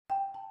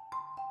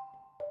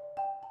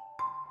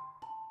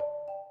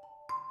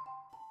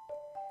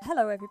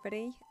Hello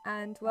everybody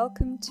and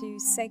welcome to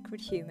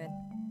Sacred Human.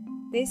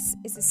 This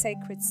is a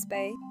sacred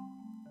space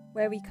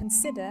where we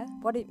consider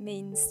what it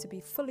means to be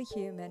fully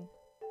human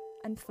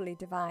and fully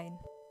divine.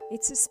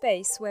 It's a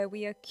space where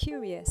we are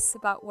curious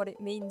about what it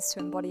means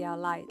to embody our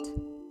light.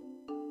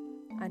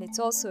 And it's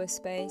also a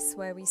space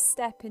where we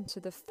step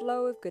into the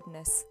flow of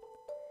goodness,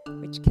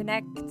 which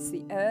connects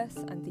the earth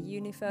and the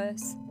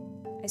universe,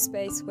 a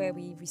space where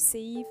we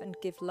receive and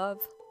give love,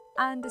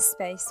 and a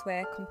space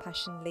where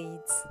compassion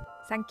leads.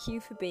 Thank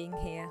you for being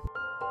here.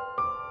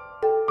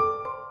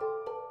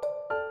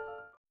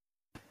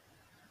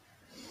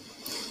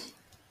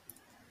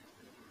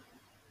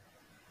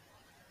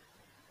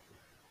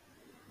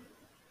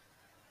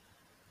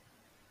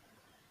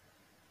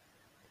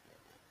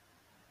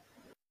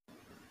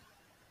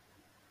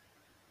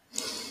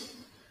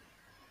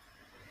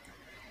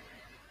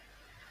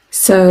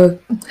 So,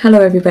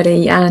 hello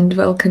everybody and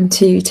welcome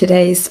to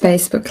today's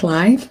Facebook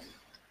Live.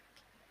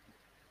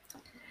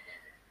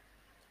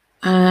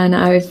 And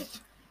I've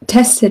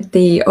tested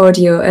the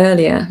audio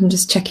earlier. I'm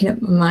just checking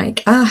up my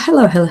mic.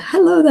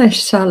 Hello there,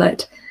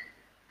 Charlotte.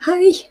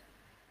 Hi.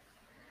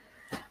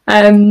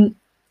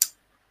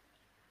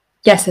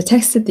 Yes, I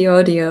tested the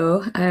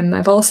audio.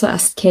 I've also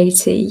asked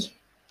Katie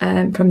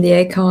from the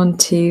Acorn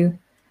to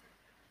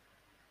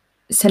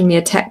send me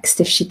a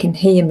text if she can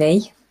hear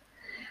me.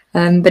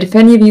 But if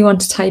any of you want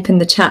to type in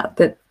the chat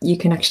that you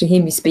can actually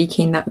hear me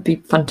speaking, that would be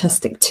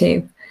fantastic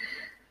too.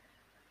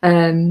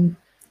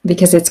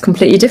 Because it's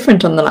completely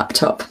different on the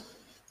laptop.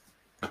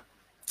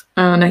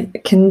 And I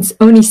can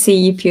only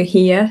see if you're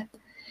here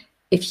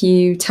if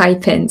you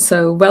type in.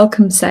 So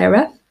welcome,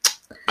 Sarah.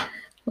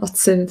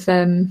 Lots of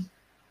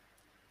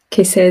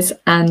kisses,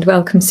 and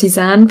welcome,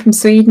 Suzanne from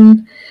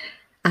Sweden,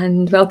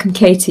 and welcome,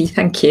 Katie.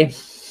 Thank you.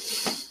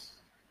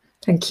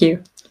 Thank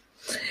you.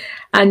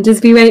 And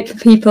as we wait for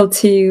people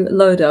to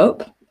load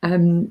up,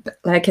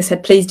 like I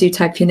said, please do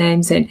type your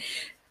names in.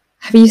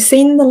 Have you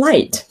seen the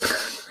light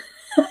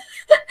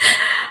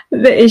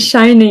that is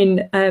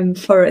shining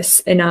for us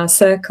in our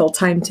circle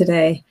time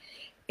today?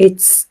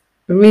 It's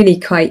really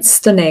quite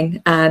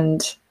stunning,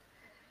 and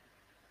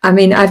I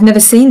mean, I've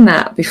never seen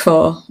that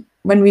before.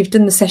 When we've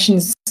done the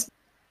sessions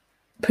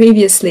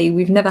previously,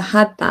 we've never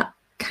had that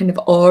kind of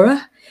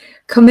aura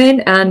come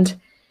in, and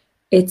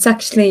it's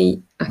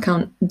actually, I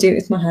can't do it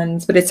with my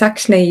hands, but it's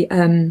actually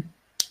kind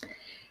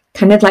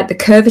of like the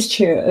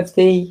curvature of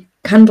the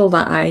candle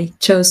that I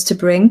chose to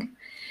bring.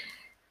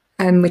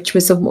 Which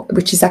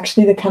is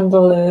actually the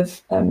candle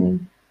of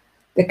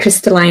the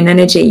crystalline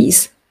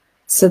energies,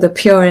 so the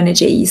pure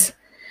energies,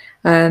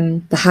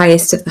 the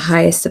highest of the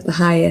highest of the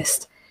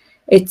highest.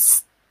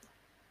 It's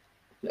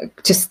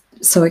just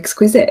so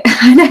exquisite,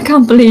 and I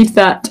can't believe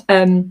that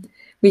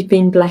we've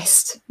been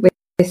blessed with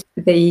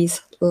these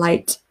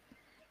light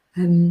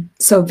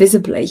so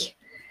visibly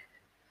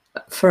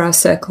for our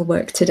circle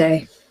work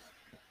today.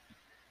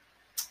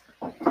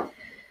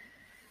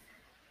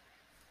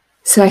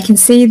 So I can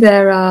see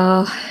there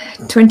are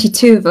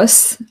 22 of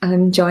us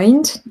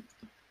joined.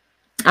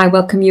 I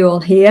welcome you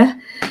all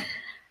here.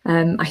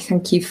 I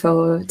thank you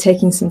for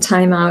taking some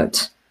time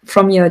out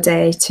from your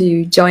day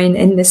to join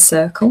in this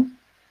circle.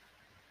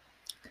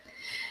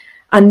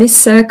 And this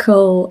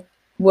circle,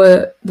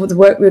 the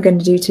work we're going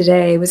to do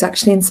today, was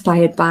actually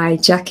inspired by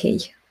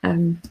Jackie.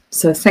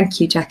 So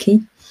thank you,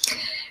 Jackie.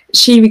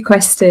 She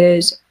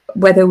requested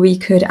whether we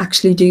could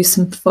actually do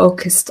some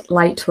focused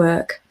light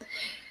work.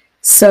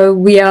 So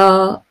we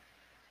are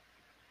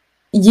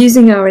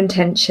using our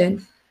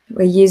intention,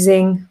 we're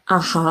using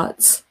our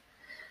hearts,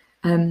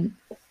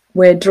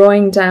 we're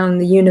drawing down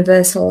the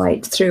universal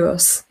light through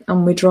us,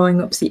 and we're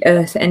drawing up the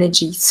earth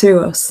energy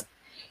through us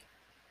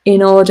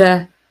in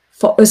order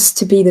for us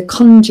to be the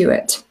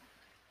conduit,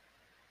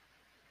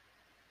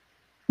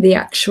 the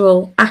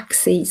actual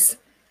axis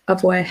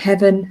of where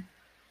heaven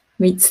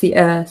meets the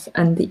earth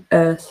and the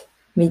earth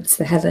meets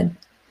the heaven.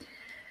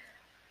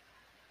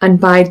 And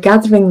by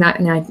gathering that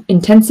and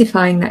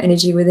intensifying that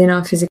energy within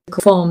our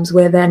physical forms,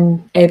 we're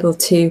then able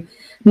to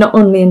not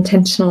only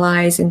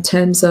intentionalize in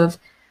terms of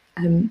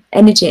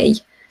energy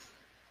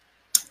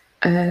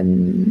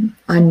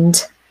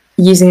and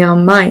using our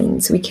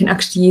minds, we can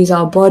actually use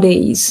our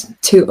bodies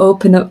to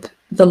open up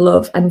the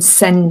love and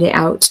send it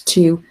out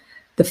to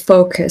the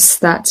focus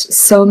that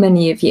so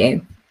many of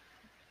you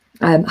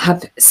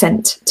have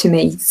sent to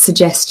me,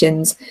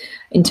 suggestions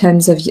in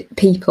terms of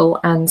people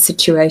and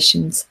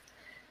situations.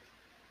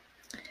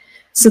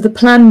 So the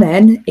plan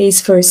then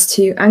is for us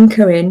to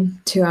anchor in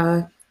to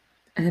our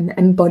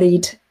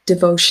embodied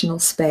devotional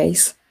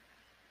space,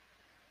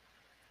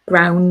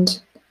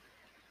 ground,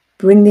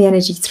 bring the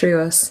energy through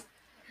us,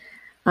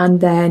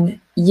 and then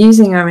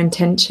using our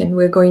intention,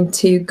 we're going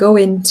to go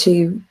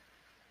into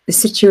the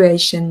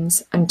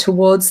situations and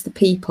towards the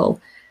people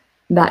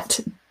that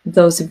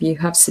those of you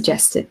have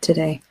suggested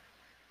today.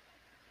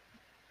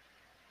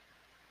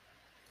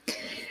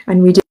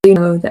 And we do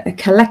know that a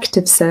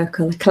collective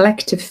circle, a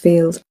collective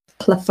field,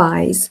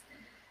 amplifies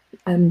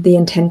the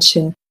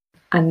intention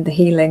and the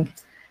healing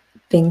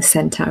being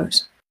sent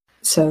out.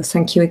 So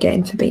thank you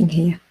again for being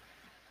here.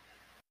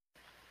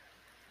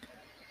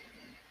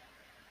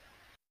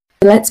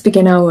 let's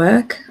begin our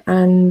work,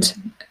 and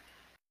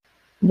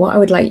what I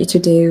would like you to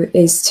do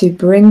is to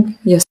bring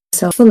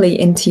yourself fully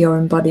into your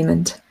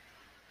embodiment.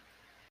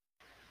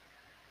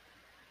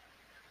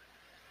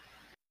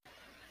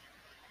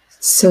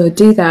 So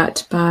do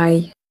that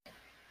by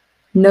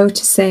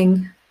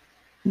noticing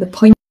the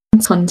point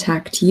of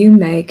contact you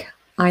make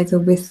either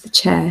with the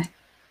chair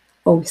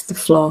or with the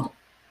floor.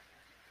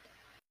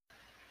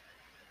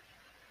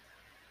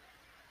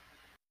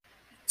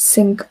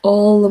 Sink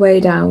all the way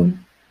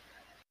down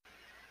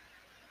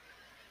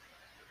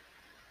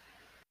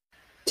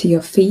to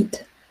your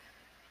feet,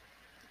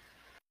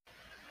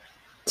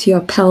 to your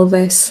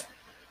pelvis,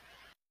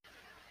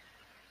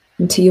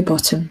 and to your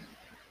bottom.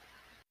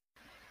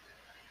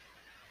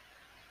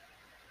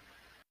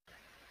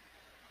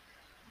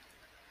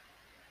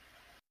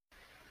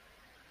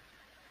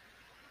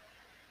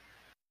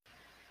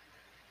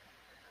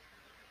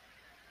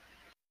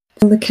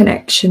 Feel the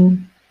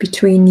connection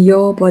between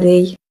your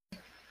body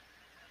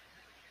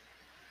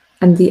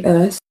and the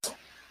earth.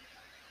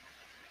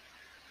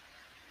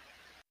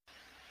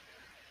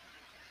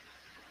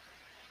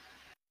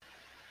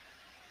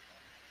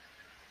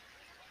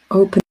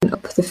 Open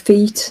up the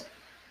feet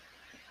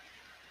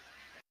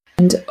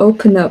and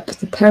open up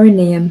the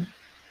perineum,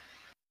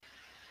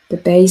 the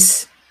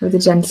base of the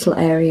genital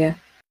area.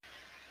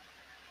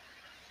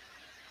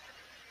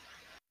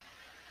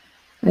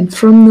 And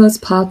from those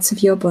parts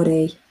of your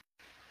body,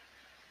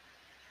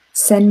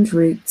 send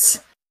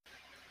roots.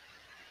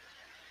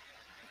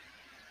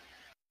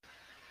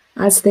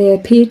 As they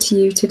appear to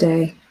you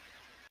today,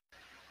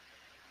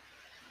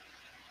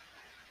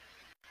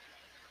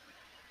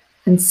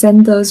 and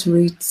send those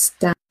roots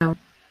down,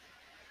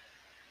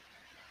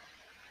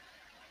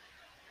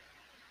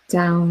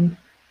 down,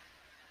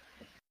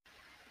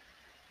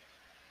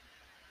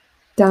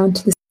 down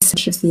to the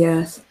center of the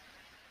earth.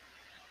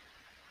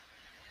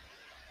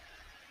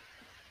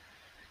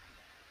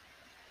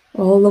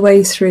 All the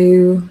way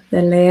through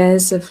the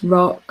layers of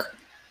rock,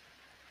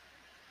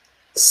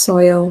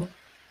 soil,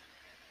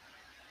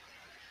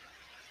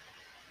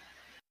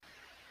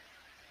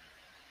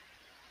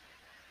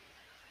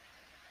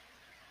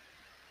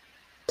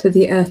 to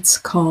the earth's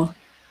core,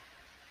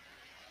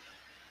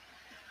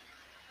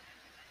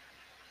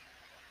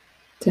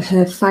 to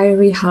her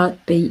fiery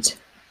heartbeat.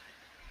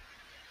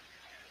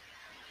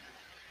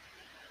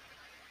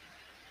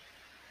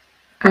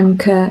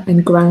 Anchor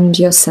and ground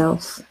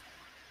yourself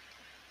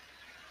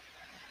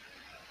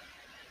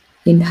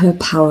in her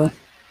power.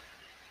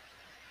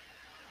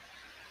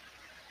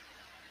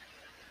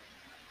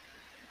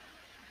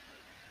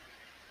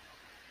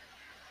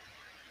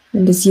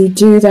 And as you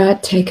do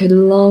that, take a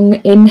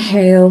long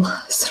inhale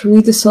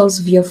through the soles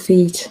of your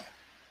feet.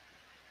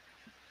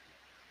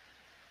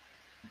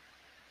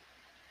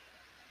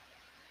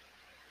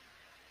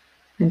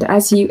 And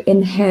as you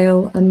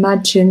inhale,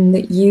 imagine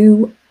that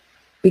you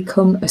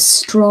become a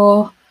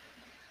straw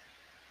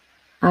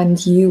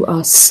and you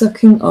are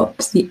sucking up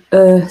the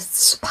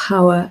earth's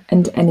power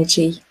and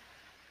energy.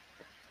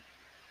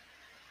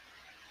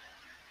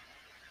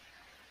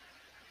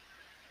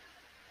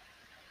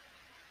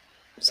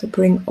 So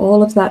bring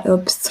all of that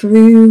up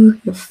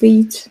through your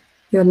feet,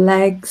 your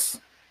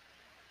legs,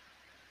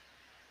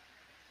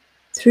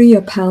 through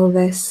your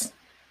pelvis,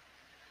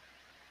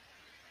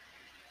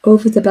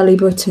 over the belly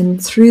button,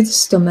 through the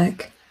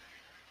stomach,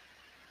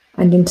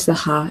 and into the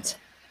heart.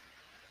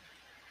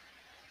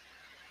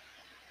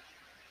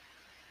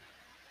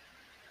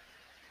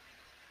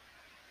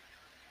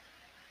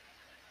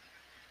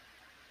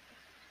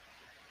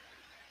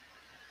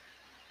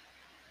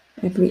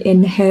 Every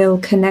inhale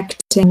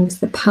connecting with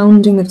the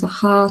pounding of the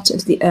heart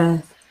of the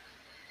earth,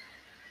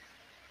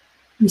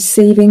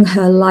 receiving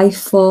her life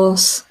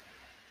force,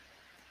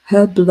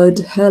 her blood,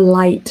 her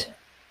light,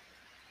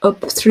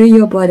 up through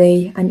your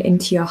body and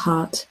into your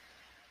heart.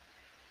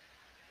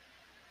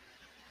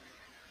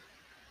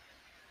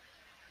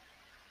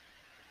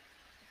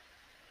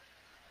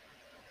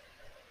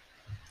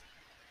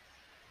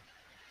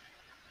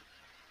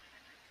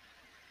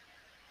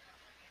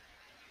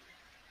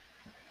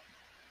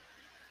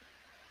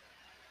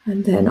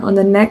 And then on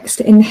the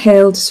next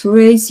inhale, just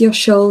raise your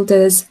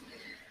shoulders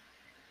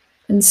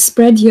and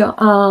spread your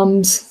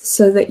arms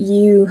so that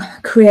you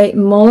create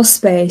more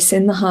space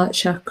in the heart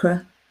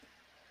chakra.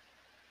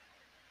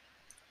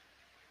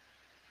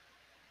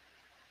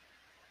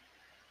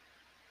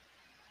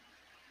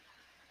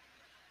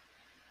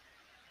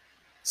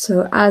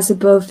 So as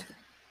above,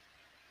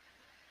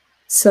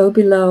 so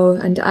below,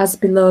 and as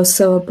below,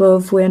 so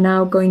above, we're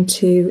now going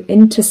to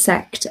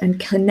intersect and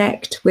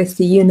connect with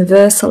the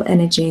universal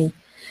energy.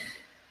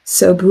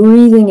 So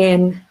breathing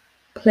in,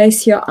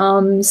 place your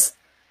arms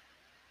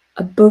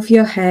above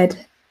your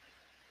head.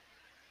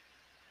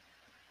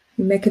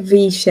 You make a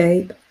V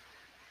shape.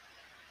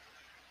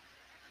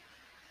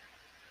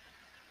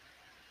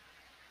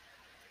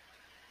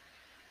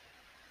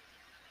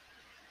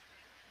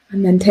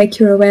 And then take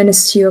your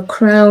awareness to your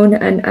crown,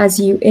 and as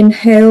you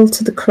inhale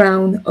to the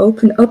crown,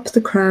 open up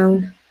the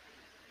crown.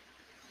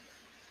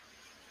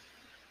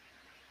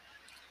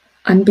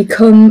 and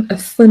become a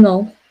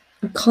funnel,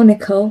 a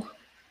conical,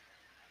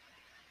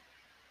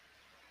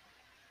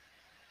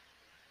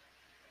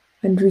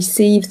 and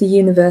receive the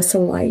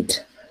universal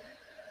light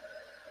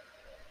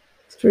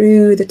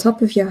through the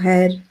top of your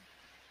head,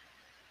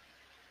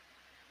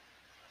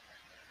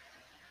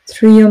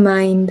 through your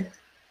mind,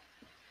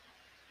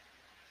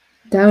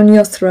 down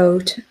your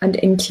throat and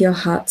into your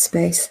heart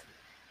space.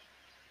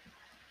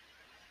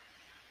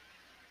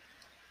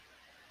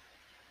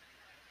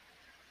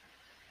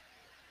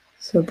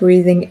 So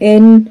breathing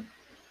in,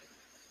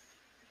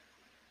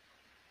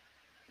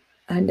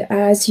 and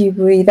as you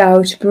breathe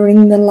out,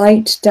 bring the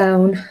light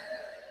down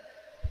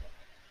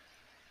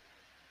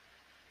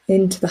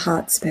into the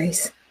heart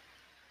space.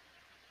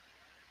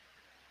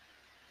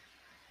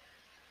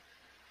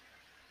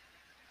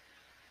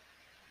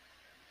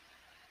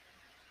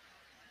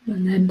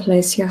 And then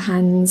place your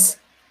hands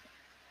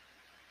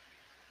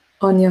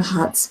on your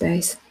heart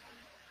space.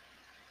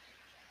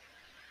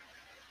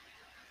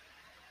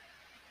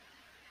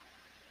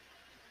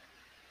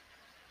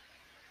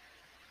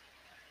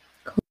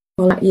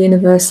 Call that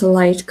universal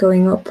light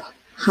going up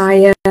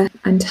higher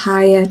and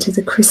higher to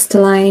the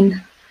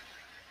crystalline,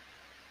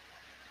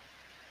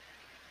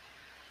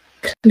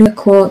 clear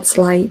quartz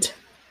light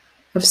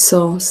of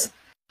Source.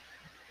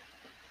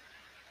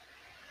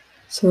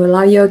 So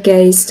allow your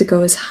gaze to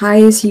go as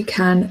high as you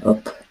can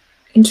up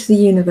into the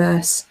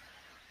universe.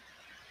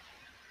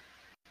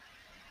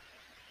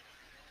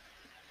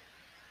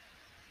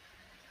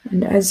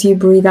 And as you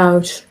breathe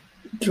out,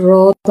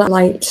 draw that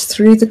light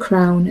through the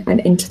crown and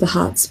into the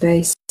heart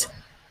space.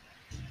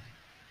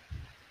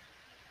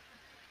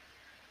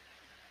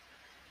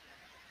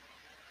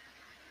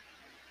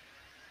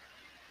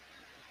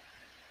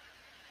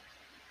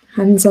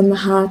 Hands on the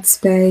heart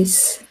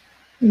space,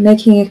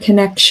 making a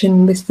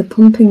connection with the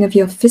pumping of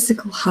your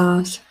physical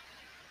heart,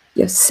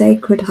 your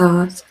sacred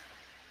heart.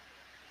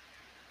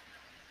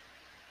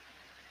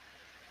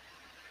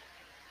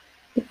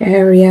 The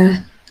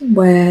area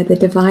where the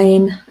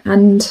divine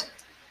and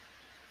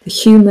the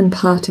human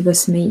part of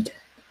us meet.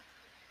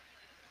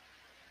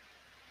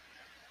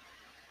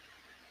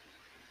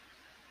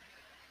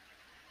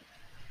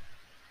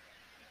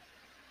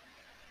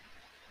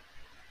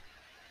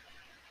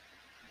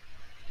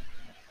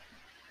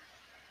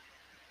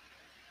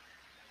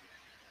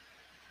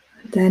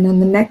 Then on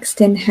the next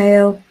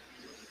inhale,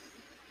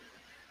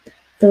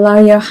 allow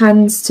your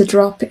hands to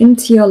drop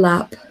into your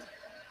lap,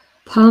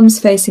 palms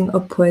facing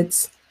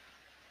upwards.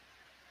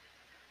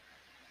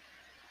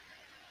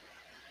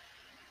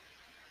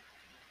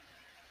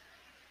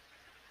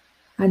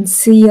 And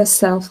see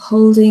yourself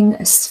holding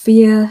a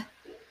sphere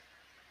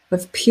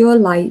of pure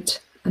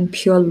light and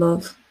pure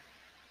love.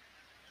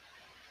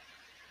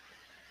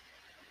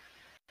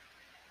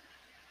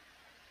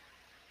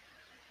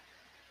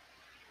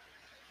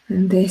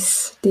 And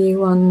this, dear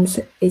ones,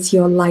 is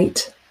your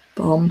light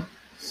bomb,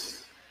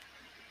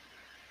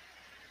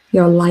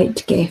 your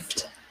light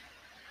gift.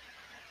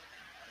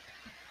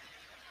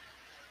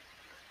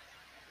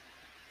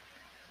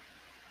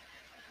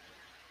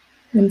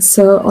 And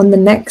so on the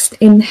next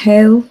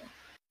inhale,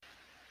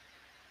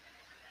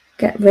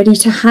 get ready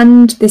to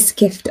hand this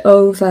gift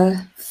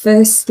over,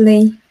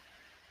 firstly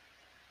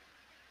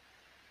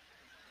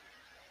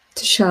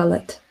to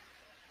Charlotte.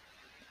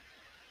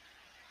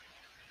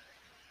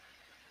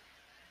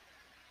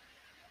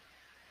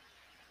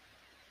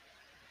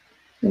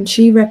 And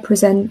she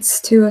represents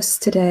to us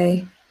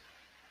today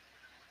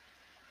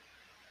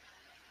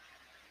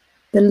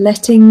the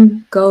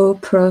letting go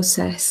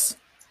process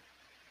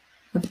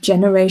of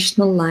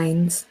generational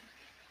lines.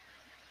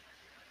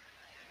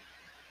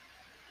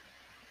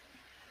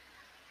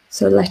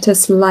 So let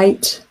us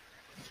light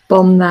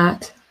bomb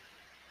that.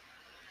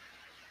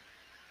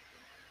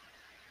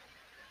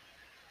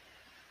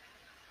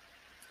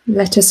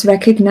 Let us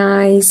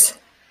recognize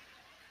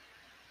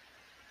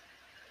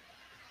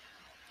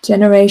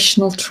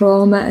generational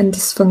trauma and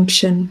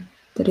dysfunction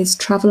that is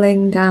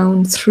traveling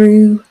down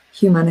through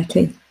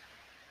humanity.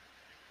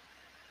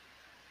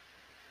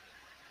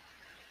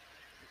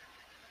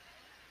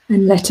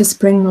 And let us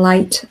bring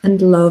light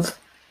and love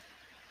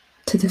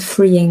to the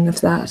freeing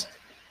of that.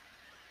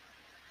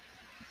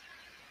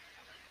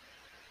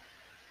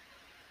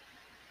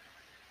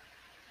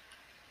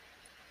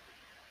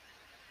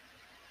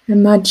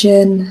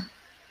 Imagine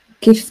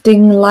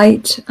gifting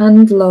light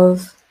and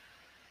love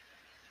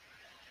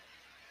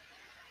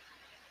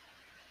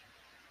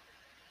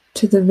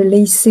to the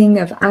releasing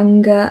of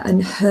anger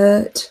and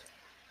hurt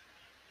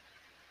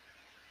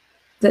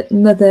that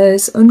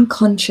mothers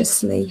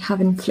unconsciously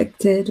have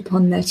inflicted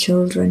upon their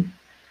children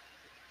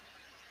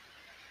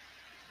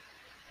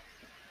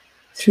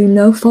through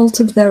no fault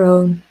of their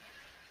own,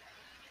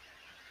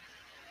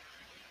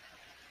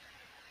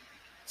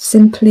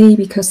 simply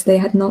because they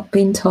had not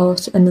been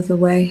taught another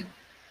way.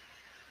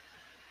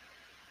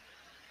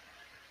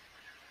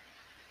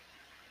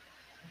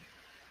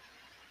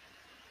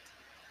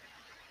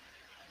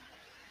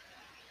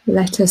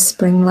 Let us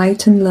bring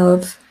light and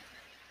love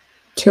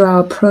to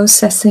our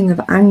processing of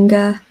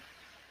anger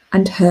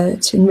and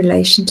hurt in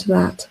relation to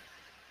that.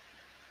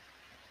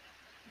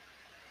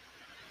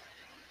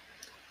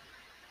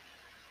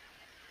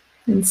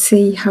 And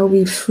see how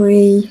we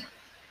free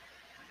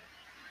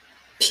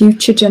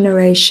future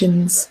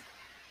generations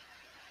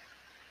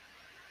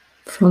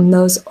from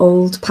those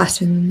old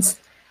patterns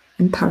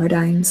and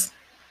paradigms.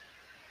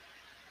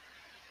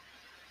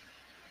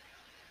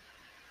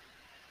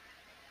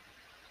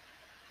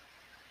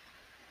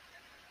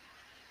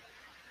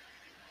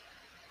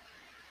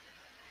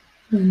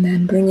 And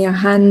then bring your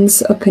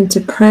hands up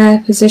into prayer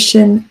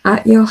position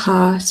at your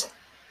heart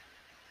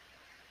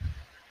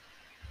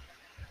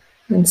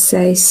and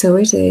say, so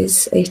it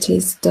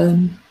is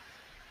done.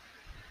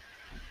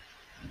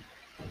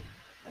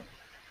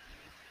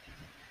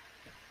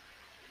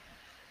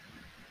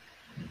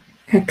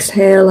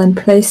 Exhale and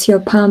place your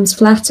palms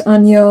flat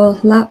on your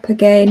lap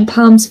again,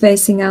 palms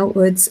facing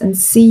outwards, and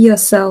see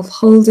yourself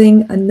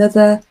holding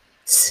another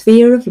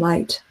sphere of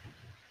light.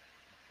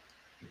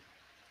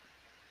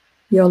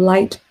 Your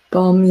light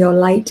bomb, your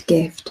light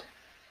gift.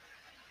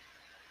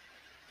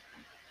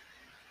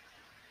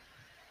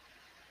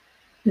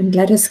 And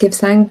let us give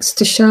thanks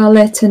to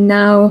Charlotte, and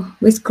now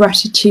with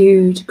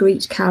gratitude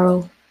greet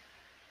Carol.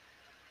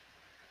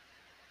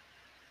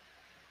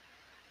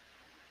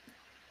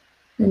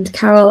 And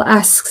Carol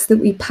asks that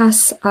we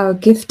pass our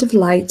gift of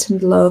light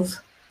and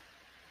love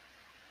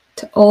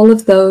to all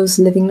of those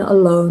living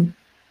alone.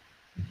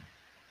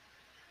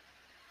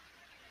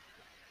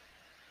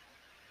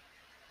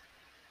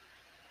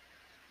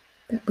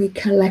 That we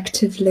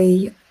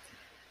collectively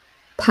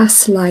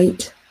pass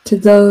light to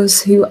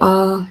those who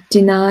are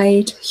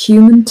denied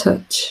human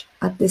touch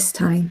at this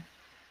time.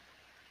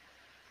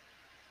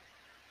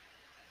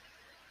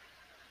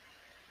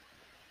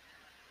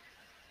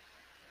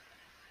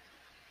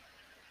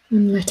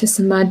 And let us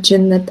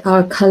imagine that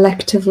our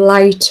collective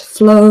light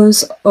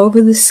flows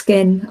over the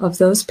skin of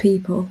those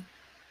people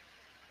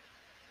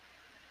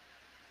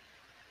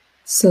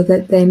so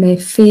that they may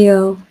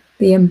feel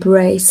the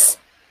embrace,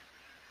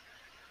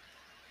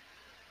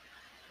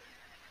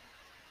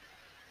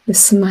 the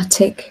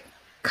somatic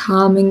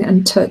calming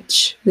and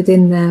touch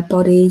within their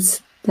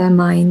bodies, their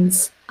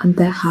minds, and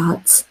their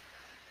hearts.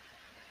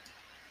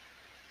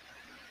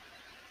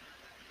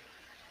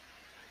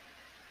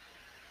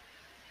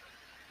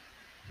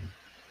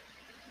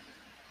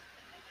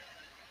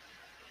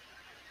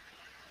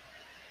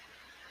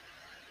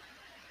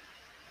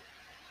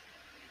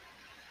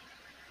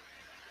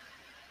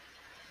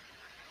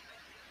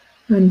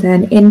 And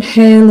then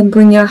inhale and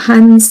bring your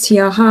hands to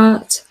your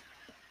heart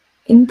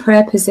in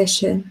prayer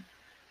position.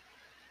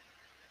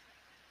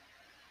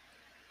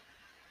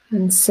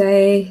 And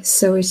say,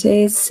 so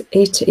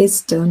it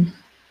is done.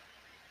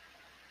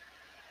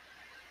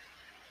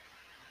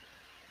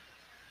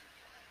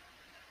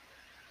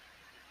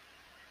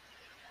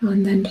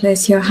 And then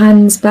place your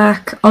hands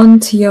back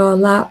onto your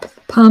lap,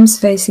 palms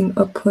facing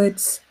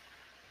upwards.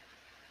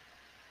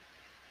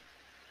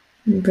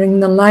 And bring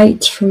the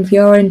light from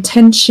your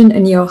intention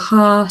and your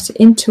heart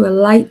into a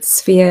light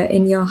sphere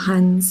in your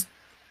hands.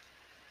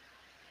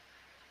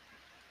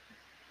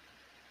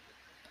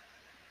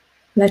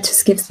 Let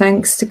us give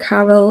thanks to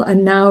Carol,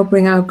 and now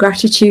bring our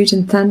gratitude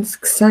and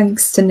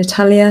thanks to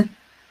Natalia.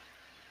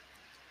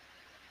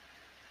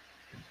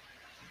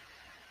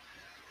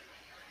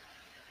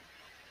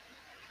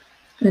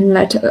 And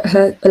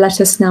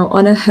let us now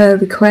honour her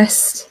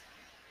request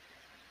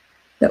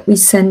that we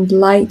send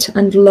light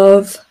and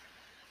love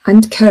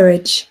and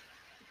courage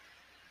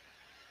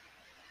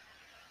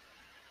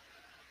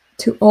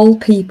to all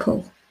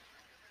people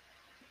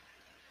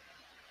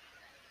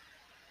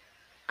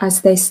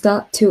as they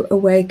start to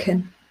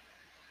awaken.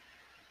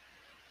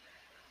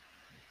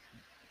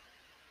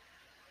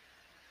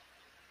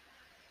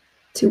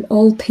 To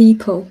all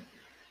people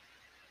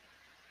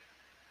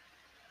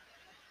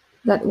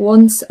that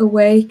once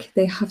awake,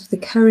 they have the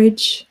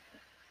courage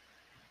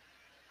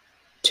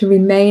to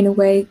remain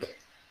awake,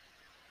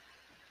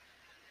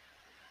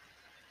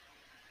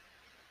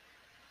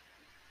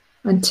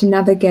 and to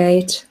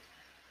navigate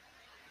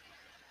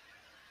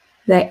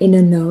their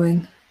inner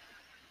knowing.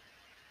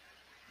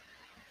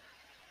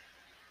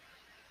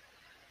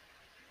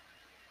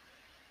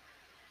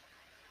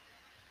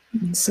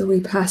 And so we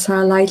pass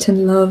our light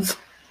and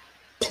love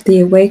to the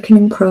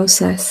awakening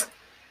process.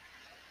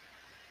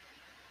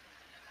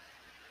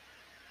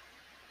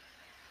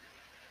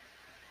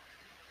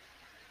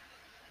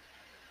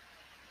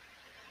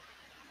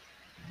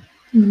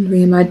 And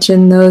we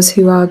imagine those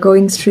who are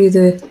going through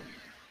the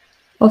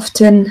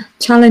often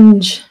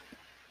challenge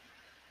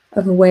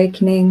of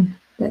awakening,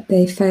 that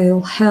they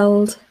feel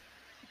held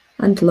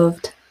and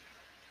loved.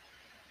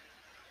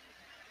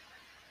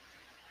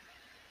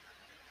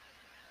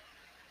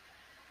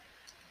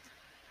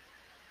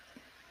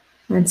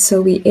 And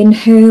so we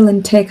inhale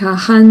and take our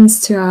hands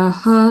to our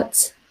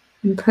hearts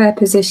in prayer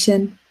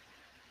position.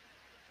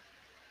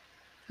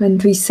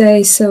 And we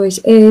say, so it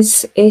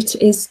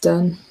is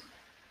done.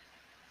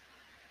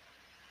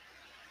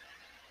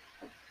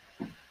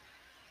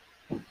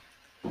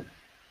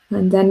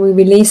 And then we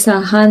release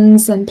our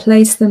hands and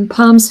place them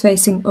palms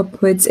facing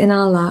upwards in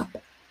our lap.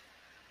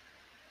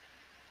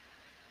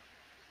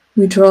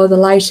 We draw the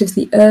light of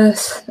the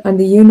earth and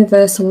the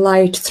universal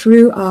light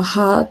through our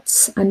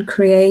hearts and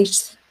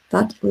create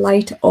that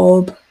light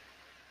orb,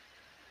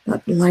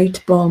 that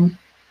light bomb.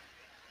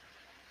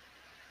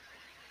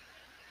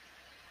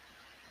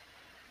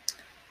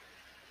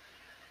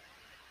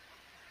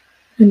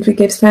 And we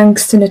give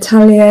thanks to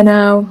Natalia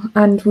now,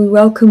 and we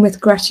welcome with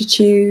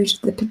gratitude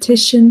the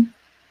petition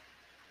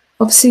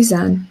of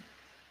Suzanne.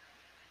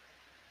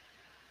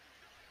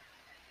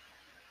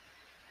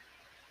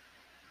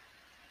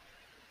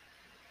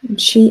 And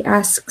she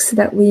asks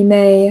that we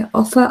may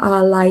offer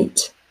our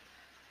light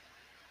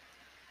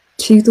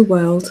to the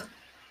world.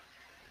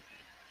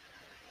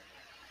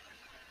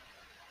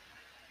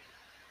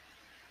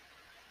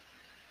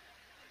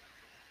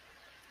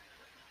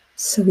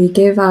 So we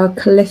give our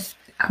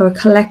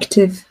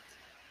collective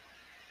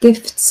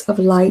gifts of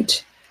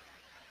light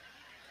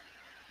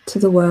to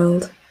the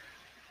world.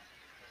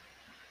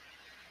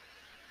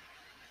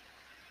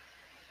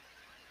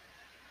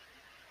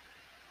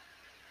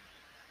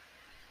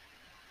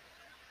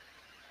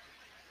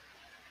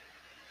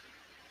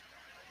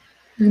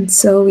 And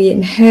so we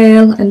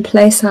inhale and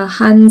place our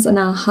hands on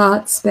our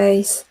heart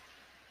space,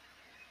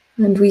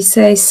 and we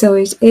say, so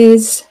it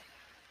is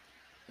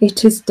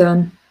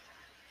done.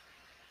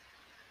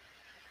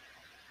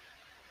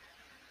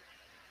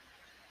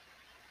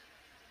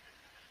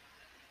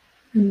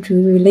 And we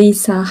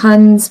release our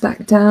hands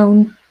back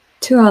down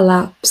to our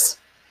laps,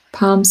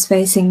 palms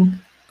facing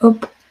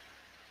up,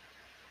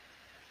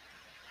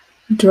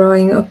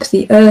 drawing up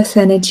the earth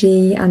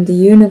energy and the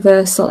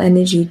universal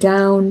energy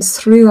down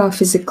through our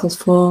physical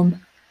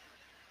form,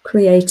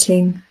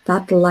 creating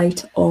that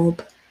light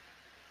orb.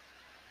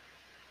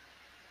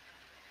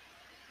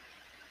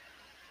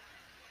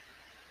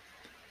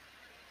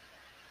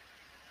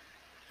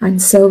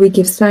 And so we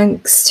give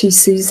thanks to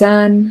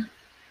Suzanne,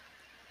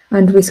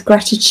 and with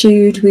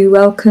gratitude we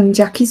welcome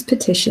Jackie's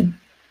petition.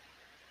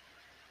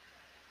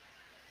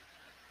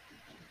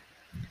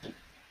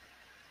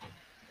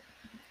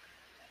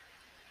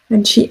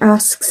 And she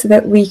asks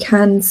that we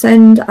can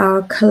send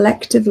our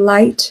collective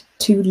light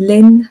to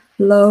Lynn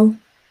Lowe,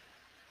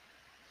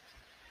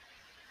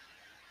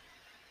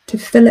 to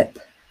Philip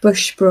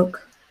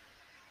Bushbrook,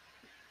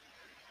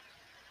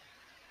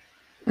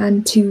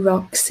 and to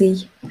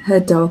Roxy, her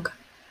dog.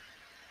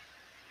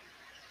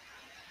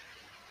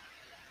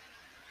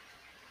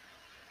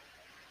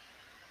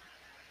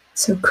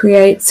 So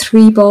create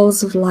 3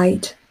 balls of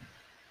light.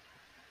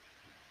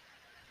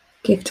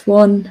 Gift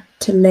 1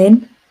 to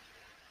Lynn,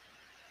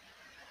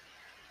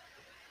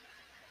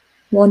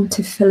 1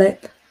 to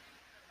Philip,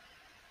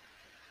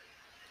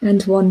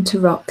 and 1 to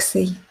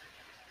Roxy.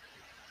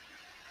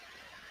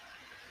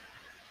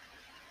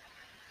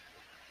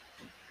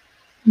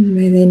 And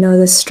may they know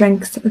the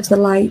strength of the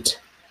light,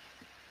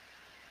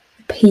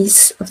 the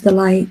peace of the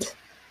light,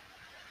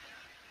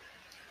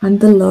 and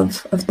the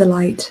love of the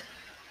light.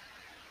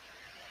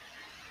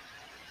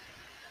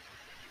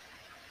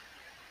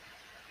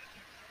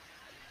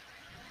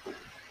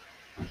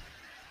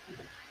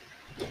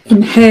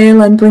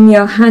 Inhale and bring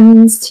your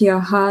hands to your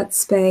heart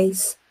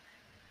space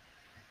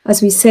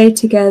as we say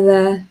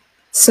together,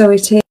 so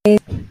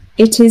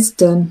it is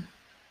done.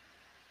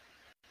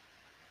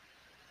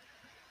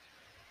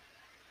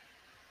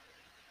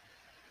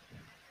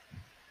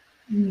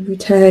 And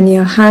return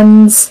your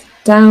hands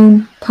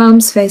down,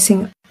 palms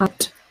facing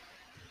out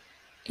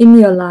in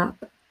your lap,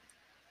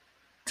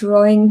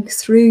 drawing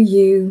through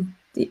you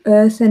the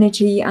earth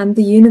energy and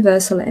the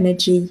universal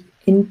energy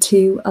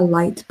into a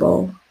light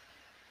ball.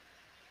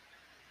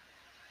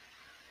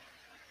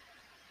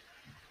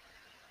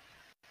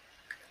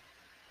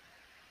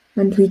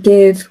 And we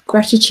give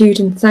gratitude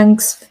and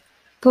thanks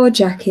for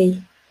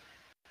Jackie,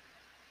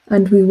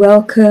 and we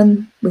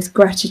welcome with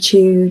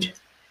gratitude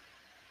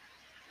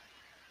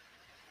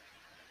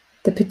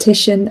the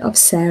petition of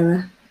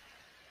Sarah.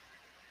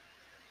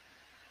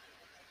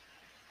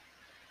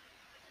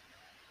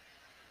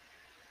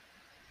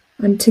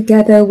 And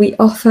together we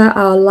offer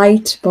our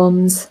light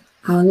bombs,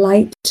 our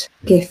light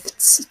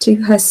gifts to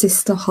her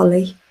sister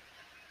Holly.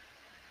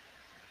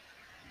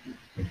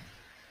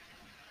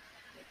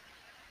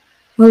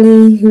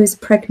 Holly, who is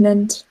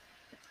pregnant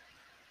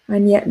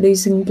and yet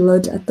losing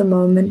blood at the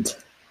moment.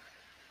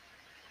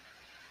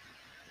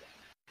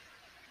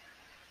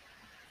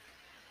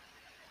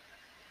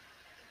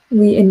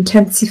 We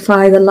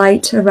intensify the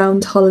light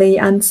around Holly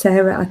and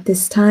Sarah at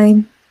this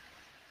time.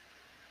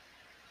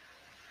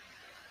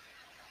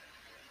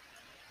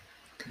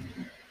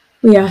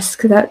 We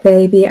ask that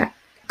they be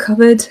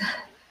covered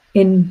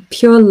in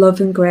pure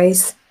love and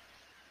grace,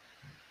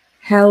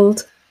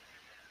 held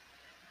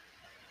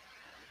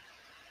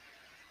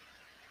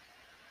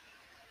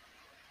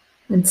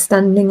and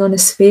standing on a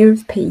sphere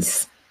of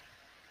peace.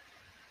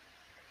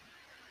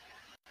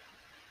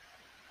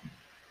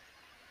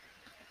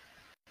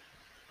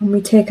 And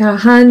we take our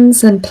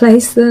hands and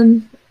place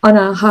them on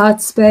our heart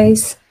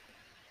space,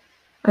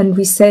 and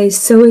we say,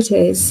 so it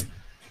is,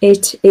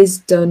 It is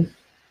done.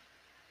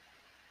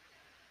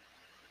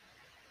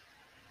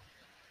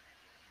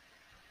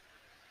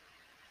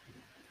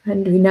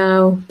 And we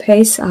now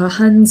place our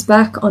hands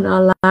back on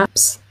our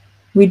laps.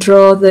 We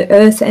draw the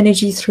earth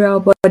energy through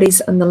our bodies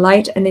and the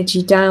light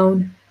energy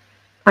down,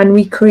 and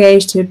we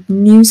create a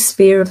new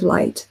sphere of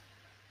light.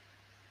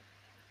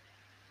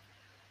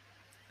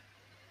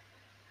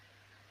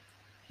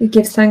 We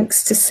give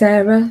thanks to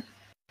Sarah,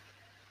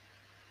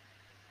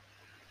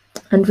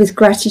 and with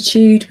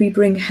gratitude we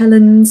bring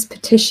Helen's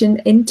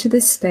petition into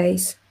this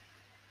space.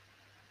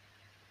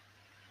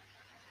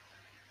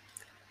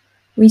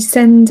 We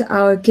send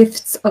our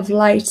gifts of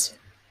light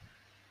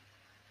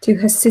to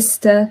her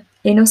sister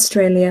in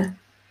Australia.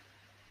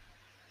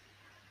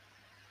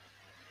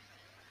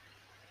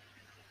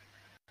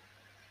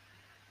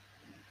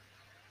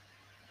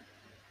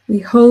 We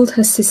hold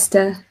her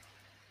sister.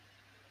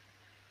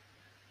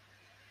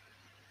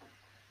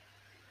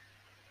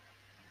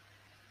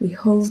 We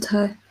hold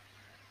her.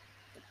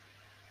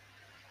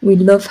 We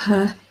love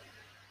her.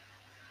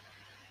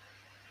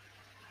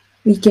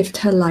 We gift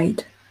her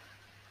light.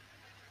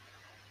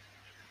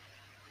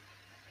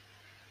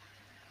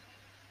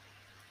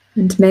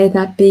 And may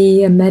that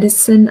be a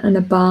medicine and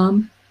a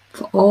balm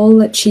for all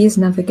that she is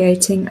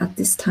navigating at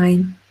this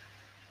time.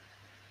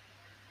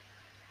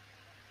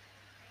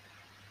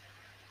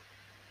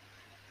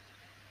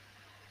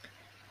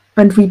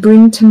 And we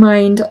bring to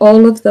mind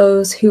all of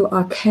those who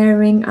are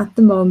caring at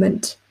the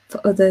moment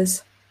for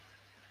others,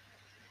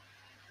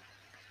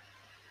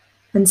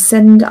 and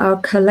send our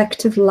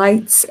collective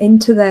lights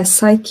into their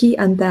psyche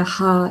and their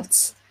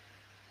hearts,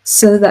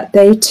 so that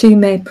they too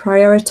may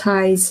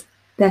prioritize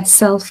their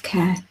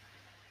self-care,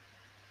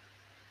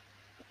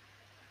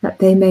 that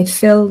they may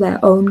fill their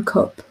own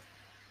cup.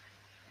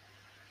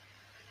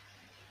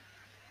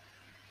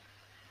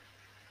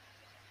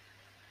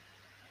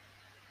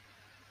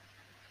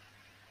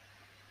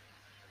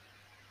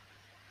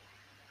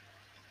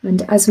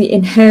 And as we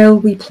inhale,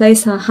 we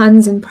place our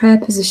hands in prayer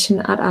position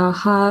at our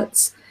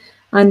hearts,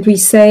 and we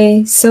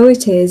say, so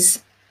it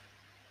is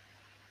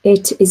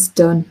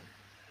done.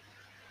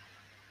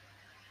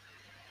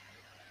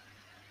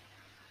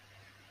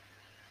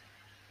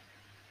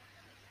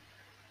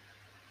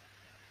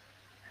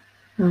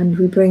 And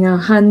we bring our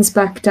hands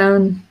back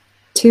down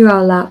to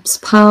our laps,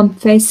 palm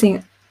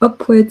facing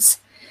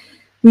upwards.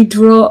 We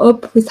draw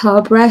up with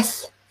our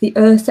breath the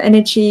earth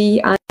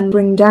energy and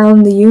bring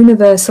down the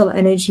universal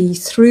energy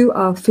through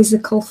our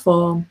physical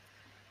form,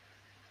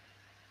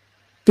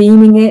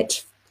 beaming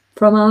it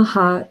from our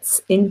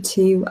hearts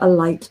into a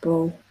light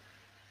ball.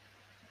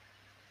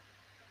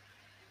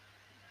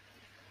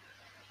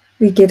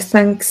 We give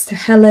thanks to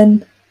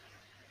Helen,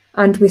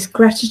 and with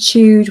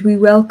gratitude we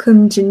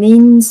welcome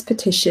Janine's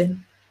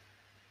petition.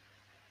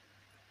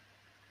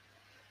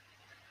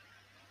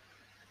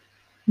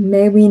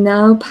 May we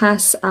now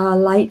pass our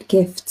light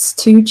gifts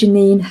to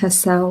Janine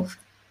herself.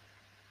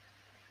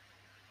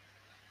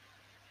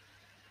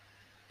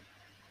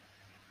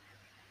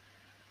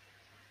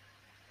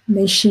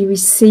 May she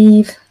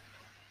receive.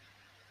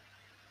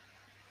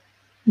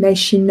 May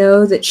she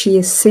know that she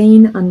is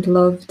seen and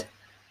loved.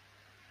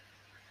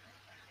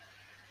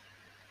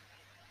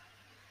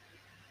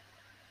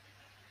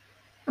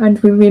 And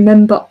we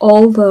remember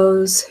all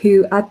those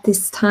who at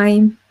this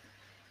time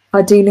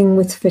are dealing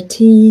with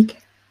fatigue,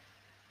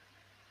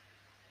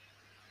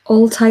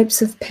 all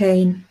types of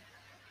pain,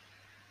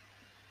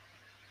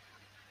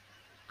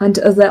 and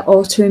other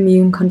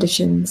autoimmune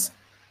conditions.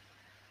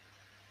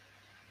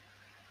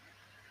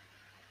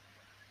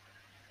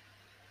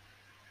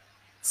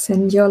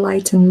 Send your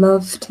light and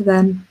love to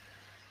them.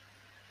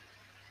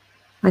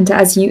 And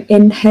as you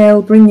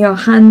inhale, bring your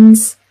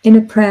hands in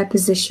a prayer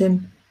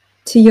position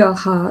to your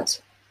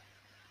heart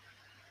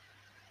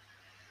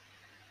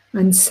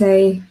and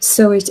say,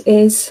 so it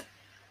is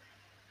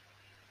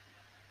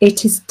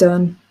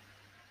done.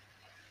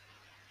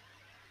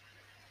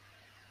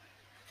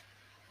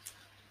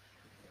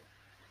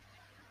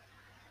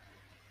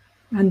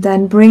 And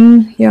then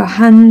bring your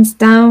hands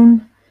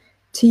down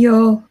to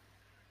your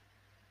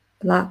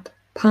lap,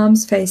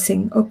 palms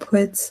facing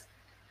upwards.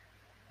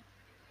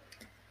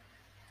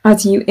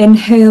 As you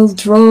inhale,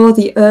 draw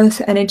the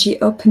earth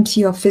energy up into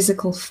your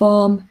physical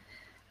form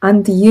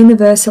and the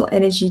universal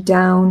energy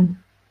down.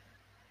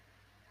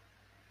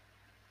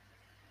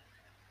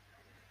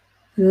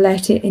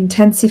 Let it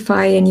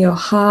intensify in your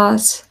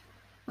heart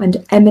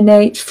and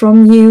emanate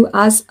from you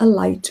as a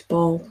light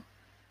ball.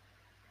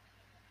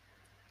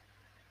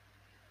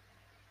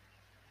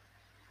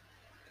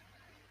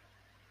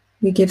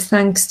 We give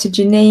thanks to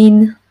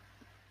Janine,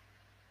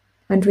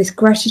 and with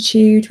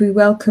gratitude we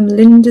welcome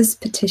Linda's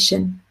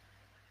petition.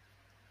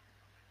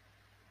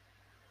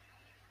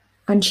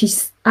 And she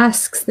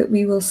asks that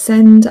we will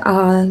send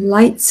our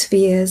light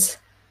spheres,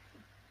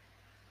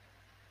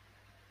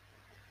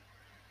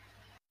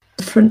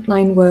 the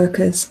frontline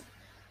workers,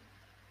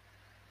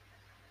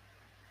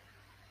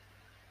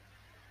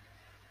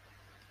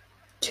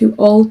 to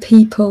all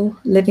people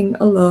living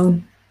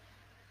alone.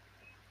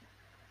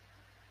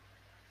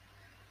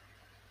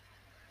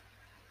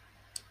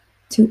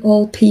 to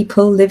all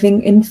people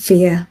living in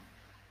fear,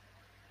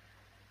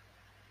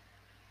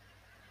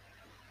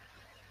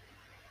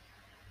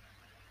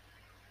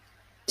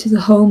 to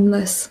the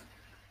homeless,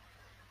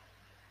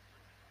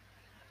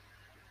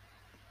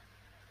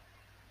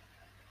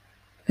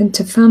 and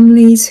to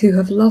families who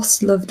have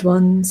lost loved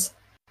ones,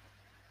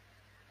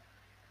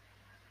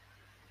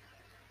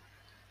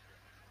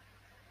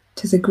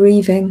 to the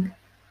grieving,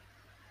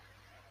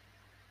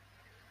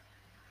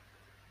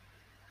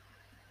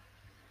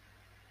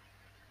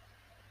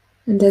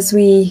 and as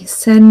we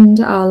send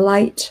our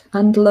light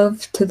and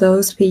love to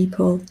those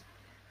people,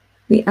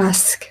 we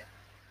ask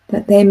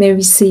that they may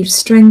receive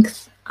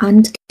strength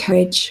and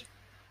courage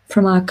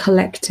from our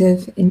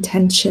collective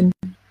intention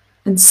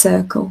and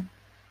circle.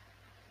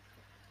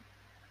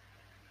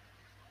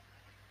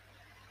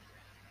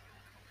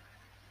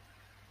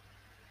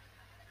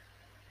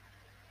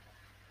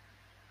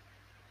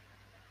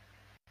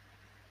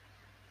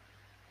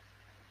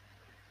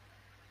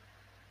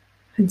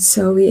 And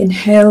so we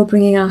inhale,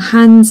 bringing our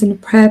hands in a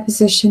prayer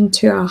position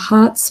to our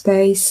heart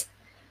space,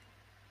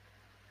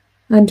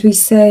 and we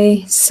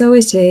say, so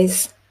it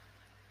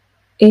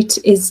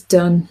is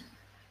done.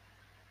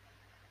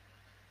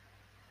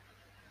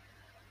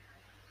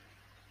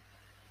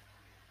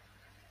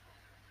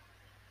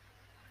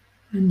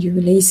 And you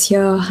release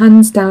your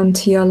hands down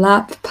to your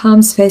lap,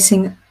 palms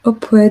facing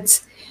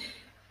upwards.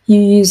 You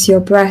use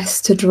your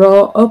breath to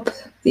draw up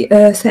the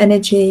earth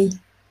energy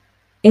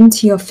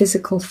into your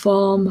physical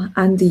form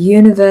and the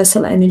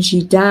universal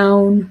energy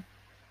down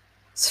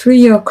through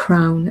your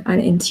crown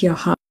and into your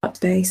heart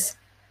space.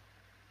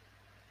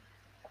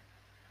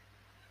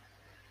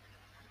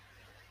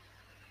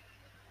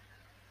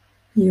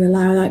 You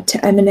allow that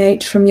to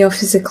emanate from your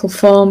physical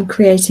form,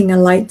 creating a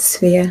light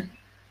sphere,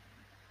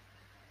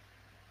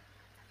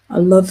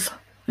 a love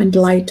and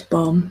light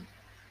bomb.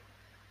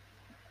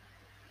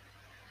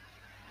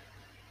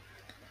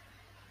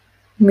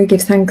 We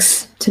give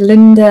thanks to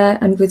Linda,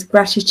 and with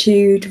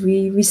gratitude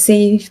we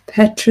receive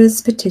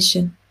Petra's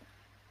petition.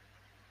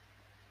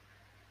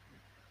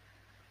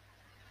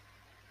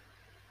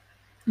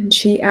 And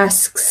she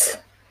asks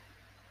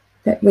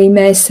that we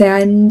may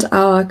send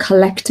our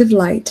collective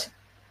light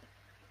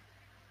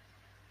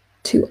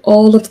to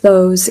all of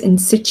those in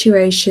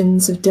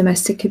situations of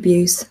domestic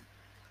abuse,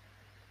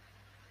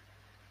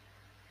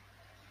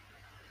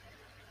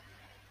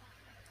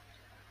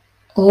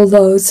 all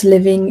those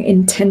living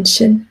in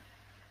tension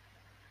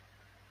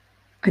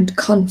and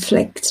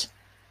conflict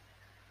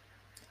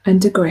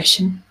and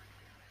aggression.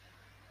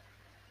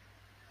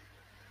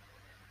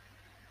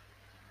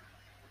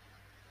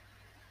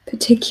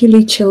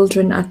 Particularly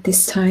children at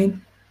this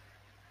time.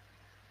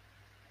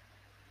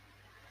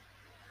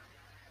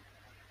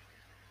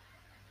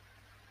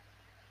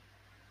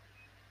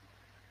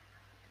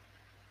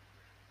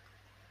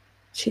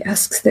 She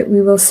asks that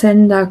we will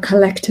send our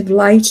collective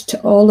light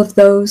to all of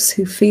those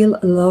who feel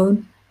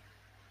alone.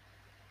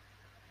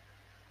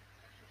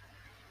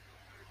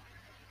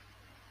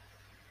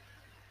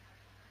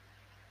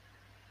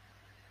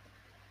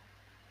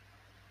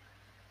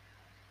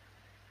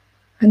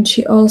 And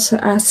she also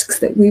asks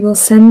that we will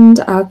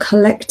send our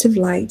collective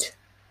light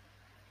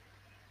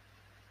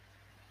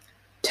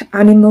to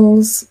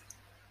animals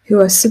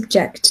who are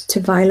subject to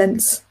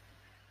violence,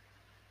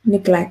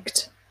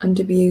 neglect, and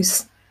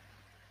abuse.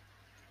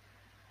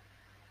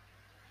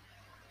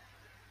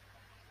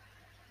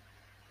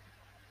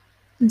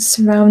 And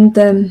surround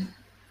them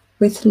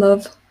with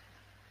love.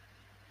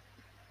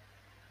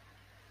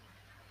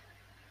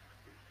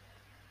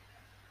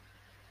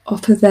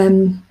 Offer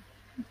them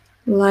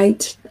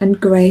light and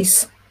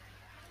grace,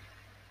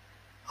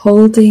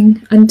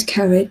 holding and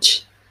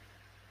courage,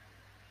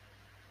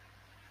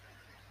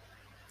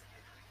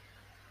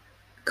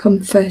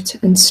 comfort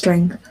and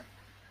strength.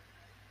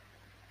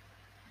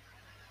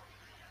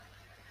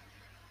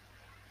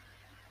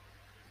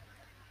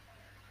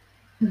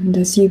 And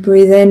as you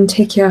breathe in,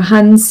 take your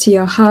hands to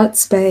your heart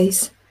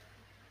space.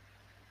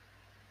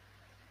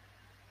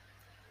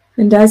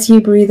 And as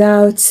you breathe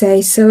out,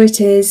 say, so it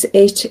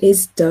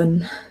is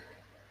done.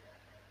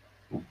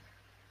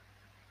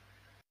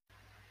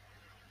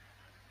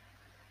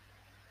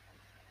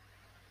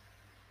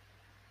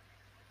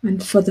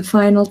 And for the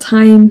final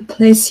time,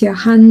 place your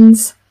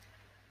hands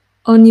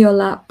on your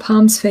lap,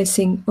 palms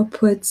facing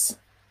upwards.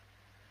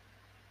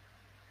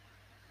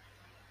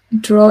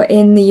 Draw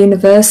in the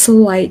universal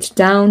light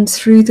down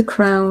through the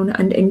crown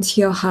and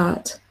into your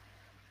heart.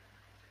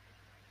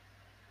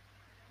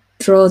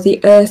 Draw the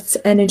earth's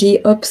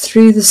energy up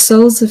through the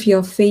soles of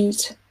your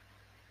feet,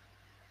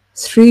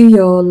 through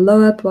your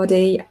lower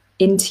body,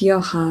 into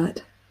your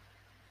heart.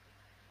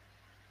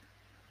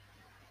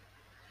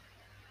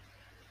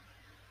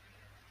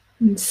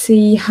 And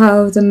see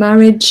how the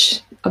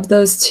marriage of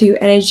those two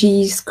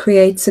energies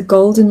creates a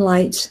golden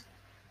light.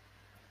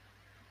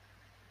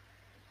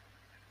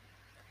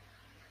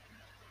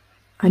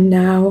 And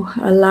now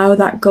allow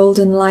that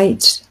golden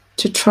light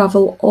to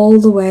travel all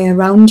the way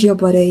around your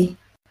body,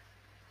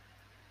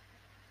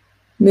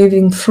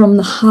 moving from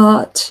the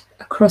heart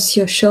across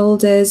your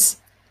shoulders,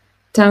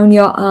 down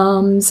your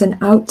arms and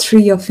out through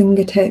your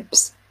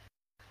fingertips,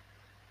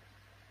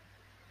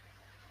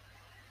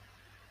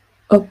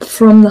 up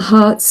from the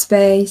heart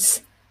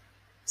space,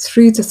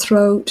 through the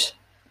throat,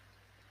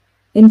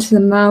 into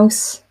the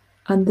mouth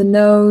and the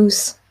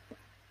nose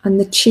and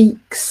the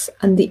cheeks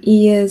and the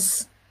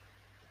ears,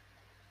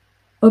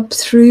 up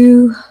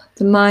through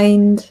the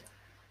mind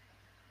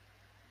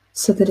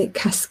so that it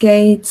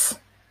cascades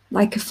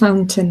like a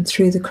fountain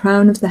through the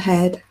crown of the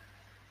head.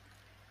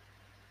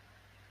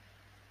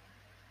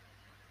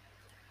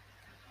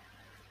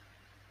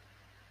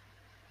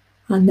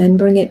 And then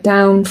bring it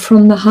down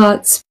from the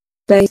heart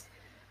space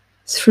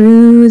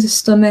through the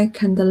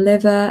stomach and the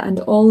liver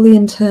and all the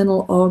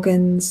internal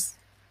organs,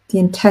 the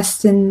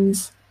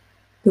intestines,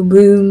 the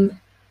womb,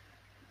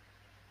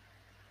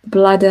 the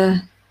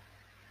bladder,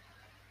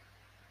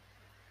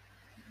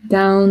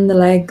 down the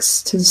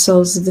legs to the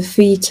soles of the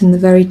feet and the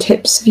very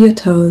tips of your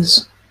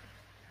toes.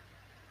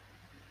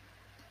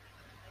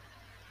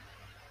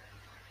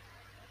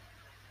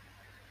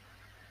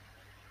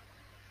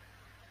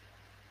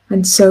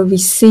 And so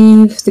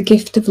receive the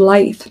gift of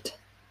life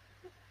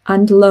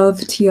and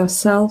love to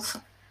yourself.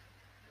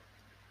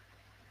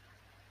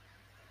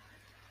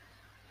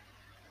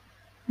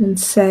 And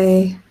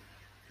say,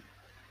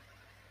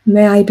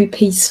 may I be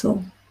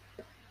peaceful.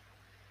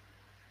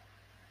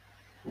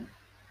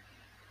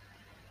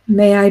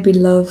 May I be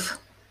love.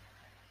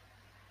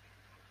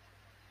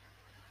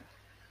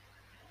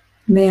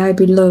 May I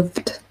be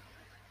loved.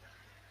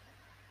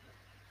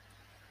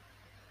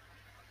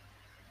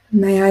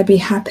 May I be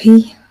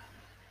happy.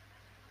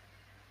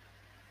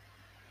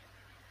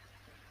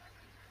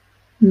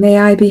 May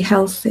I be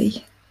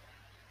healthy.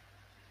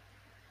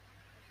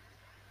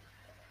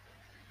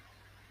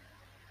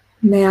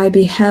 May I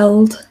be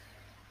held.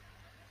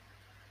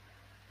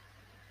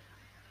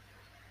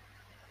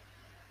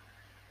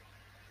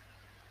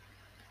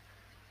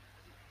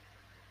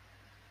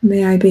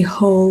 May I be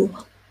whole.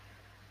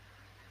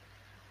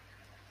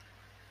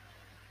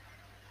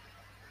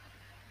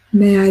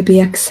 May I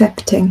be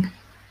accepting.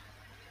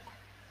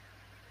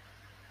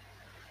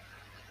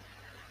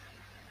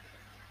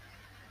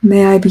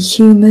 May I be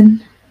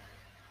human.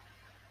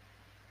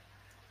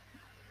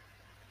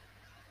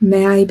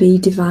 May I be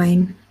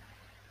divine.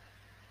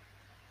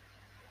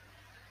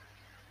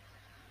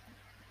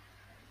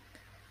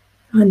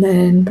 And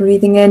then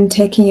breathing in,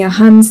 taking your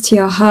hands to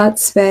your heart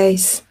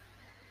space.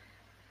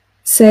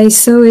 Say,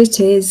 so it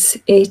is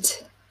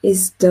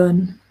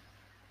done.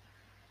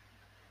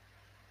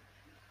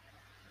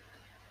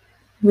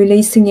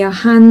 Releasing your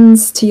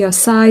hands to your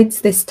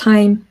sides this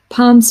time,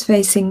 palms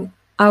facing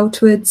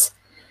outwards.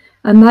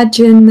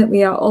 Imagine that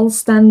we are all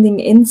standing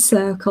in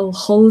circle,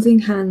 holding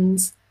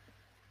hands.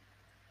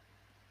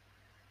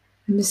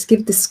 And just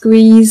give the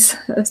squeeze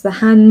of the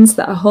hands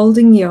that are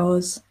holding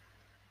yours.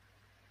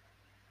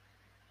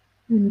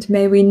 And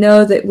may we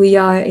know that we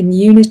are in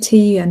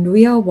unity and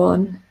we are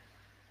one.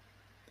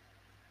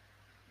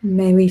 And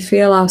may we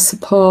feel our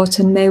support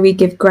and may we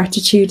give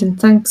gratitude and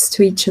thanks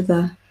to each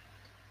other.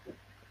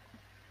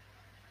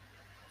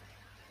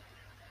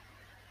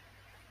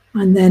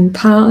 And then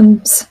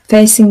palms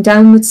facing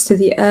downwards to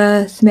the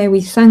earth. May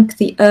we thank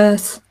the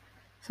earth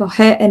for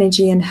her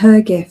energy and her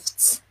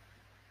gifts.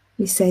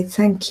 We say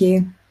thank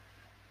you.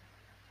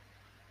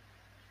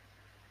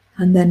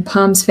 And then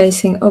palms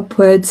facing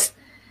upwards.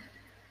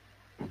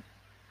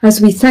 As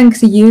we thank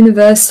the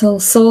universal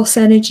source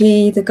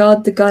energy, the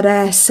God, the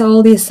goddess,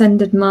 all the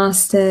ascended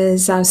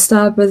masters, our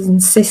star brothers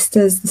and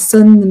sisters, the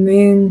sun, the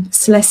moon,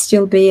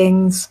 celestial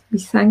beings. We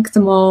thank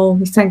them all.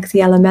 We thank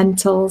the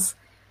elementals.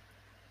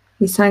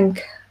 We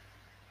thank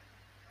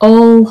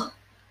all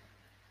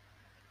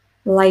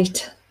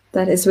light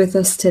that is with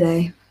us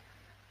today.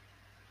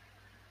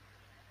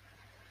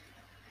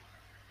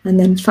 And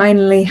then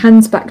finally,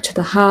 hands back to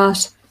the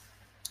heart.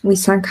 We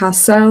thank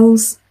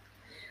ourselves.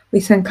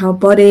 We thank our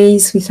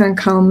bodies. We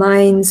thank our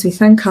minds. We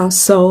thank our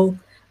soul.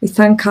 We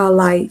thank our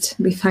light.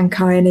 We thank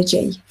our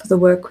energy for the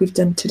work we've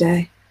done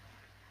today.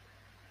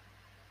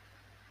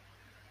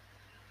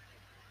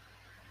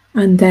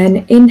 And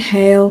then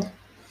inhale.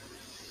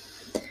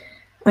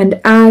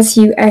 And as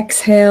you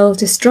exhale,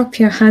 just drop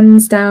your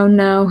hands down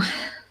now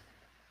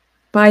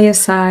by your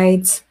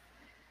sides.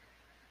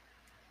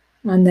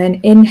 And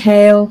then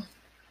inhale.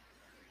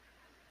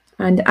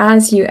 And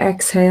as you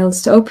exhale,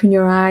 just open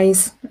your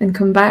eyes and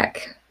come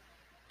back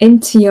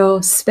into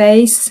your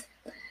space.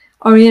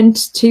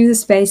 Orient to the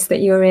space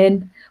that you're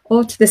in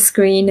or to the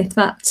screen if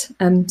that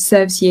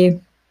serves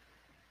you.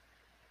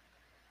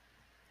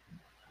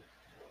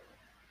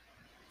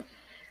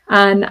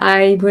 And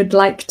I would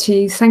like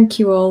to thank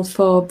you all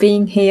for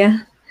being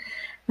here.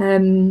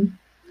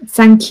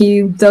 Thank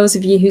you, those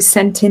of you who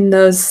sent in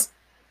those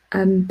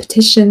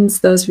petitions,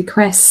 those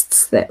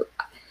requests that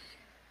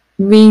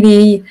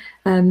really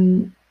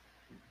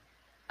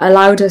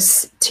allowed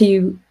us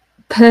to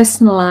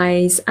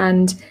personalize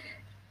and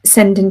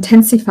send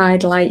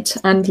intensified light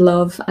and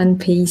love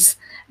and peace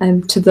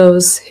to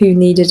those who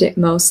needed it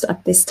most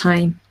at this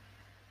time.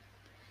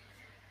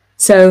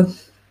 So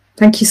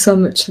thank you so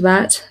much for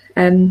that.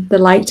 the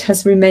light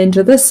has remained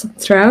with us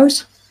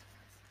throughout.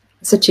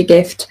 Such a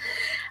gift.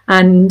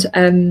 And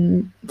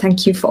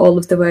thank you for all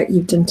of the work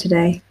you've done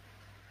today.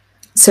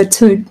 So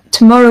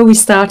tomorrow we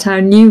start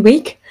our new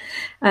week.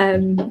 I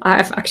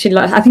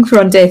think we're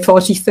on day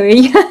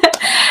 43.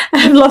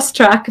 I've lost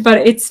track,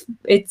 but it's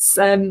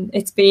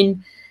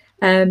been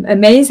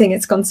amazing.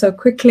 It's gone so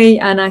quickly,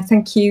 and I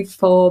thank you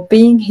for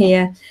being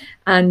here.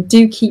 And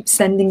do keep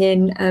sending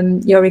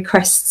in your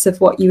requests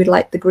of what you would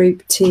like the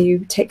group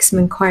to take some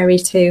inquiry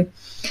to,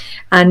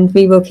 and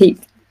we will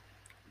keep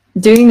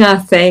doing our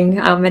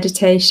thing, our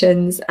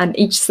meditations, and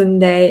each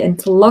Sunday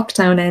until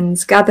lockdown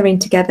ends, gathering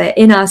together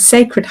in our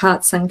Sacred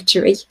Heart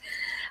Sanctuary,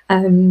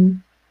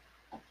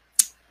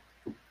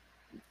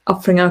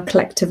 offering our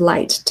collective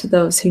light to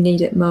those who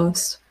need it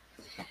most.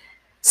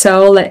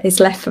 So all that is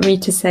left for me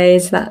to say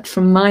is that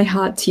from my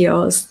heart to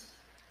yours,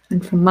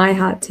 and from my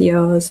heart to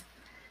yours,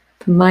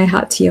 from my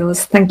heart to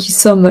yours, thank you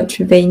so much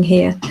for being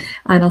here,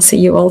 and I'll see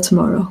you all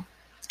tomorrow.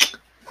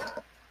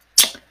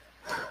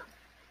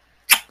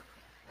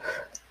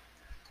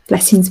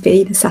 Blessings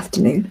be this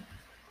afternoon.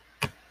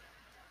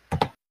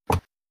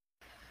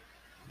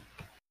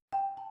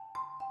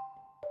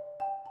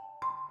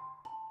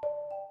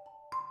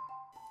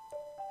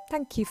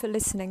 Thank you for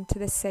listening to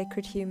this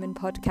Sacred Human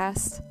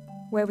podcast,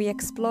 where we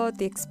explored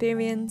the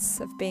experience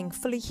of being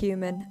fully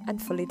human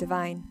and fully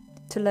divine.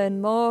 To learn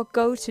more,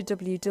 go to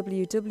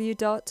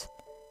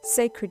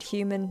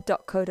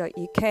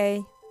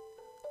www.sacredhuman.co.uk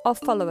or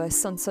follow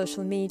us on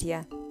social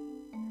media.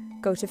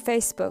 Go to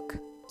Facebook,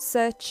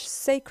 search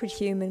Sacred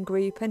Human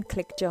Group and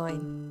click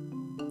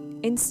join.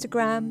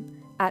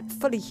 Instagram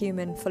 @Fully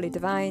Human Fully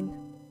Divine,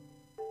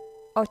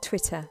 or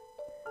Twitter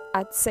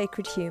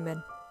 @Sacred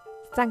Human.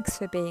 Thanks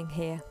for being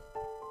here.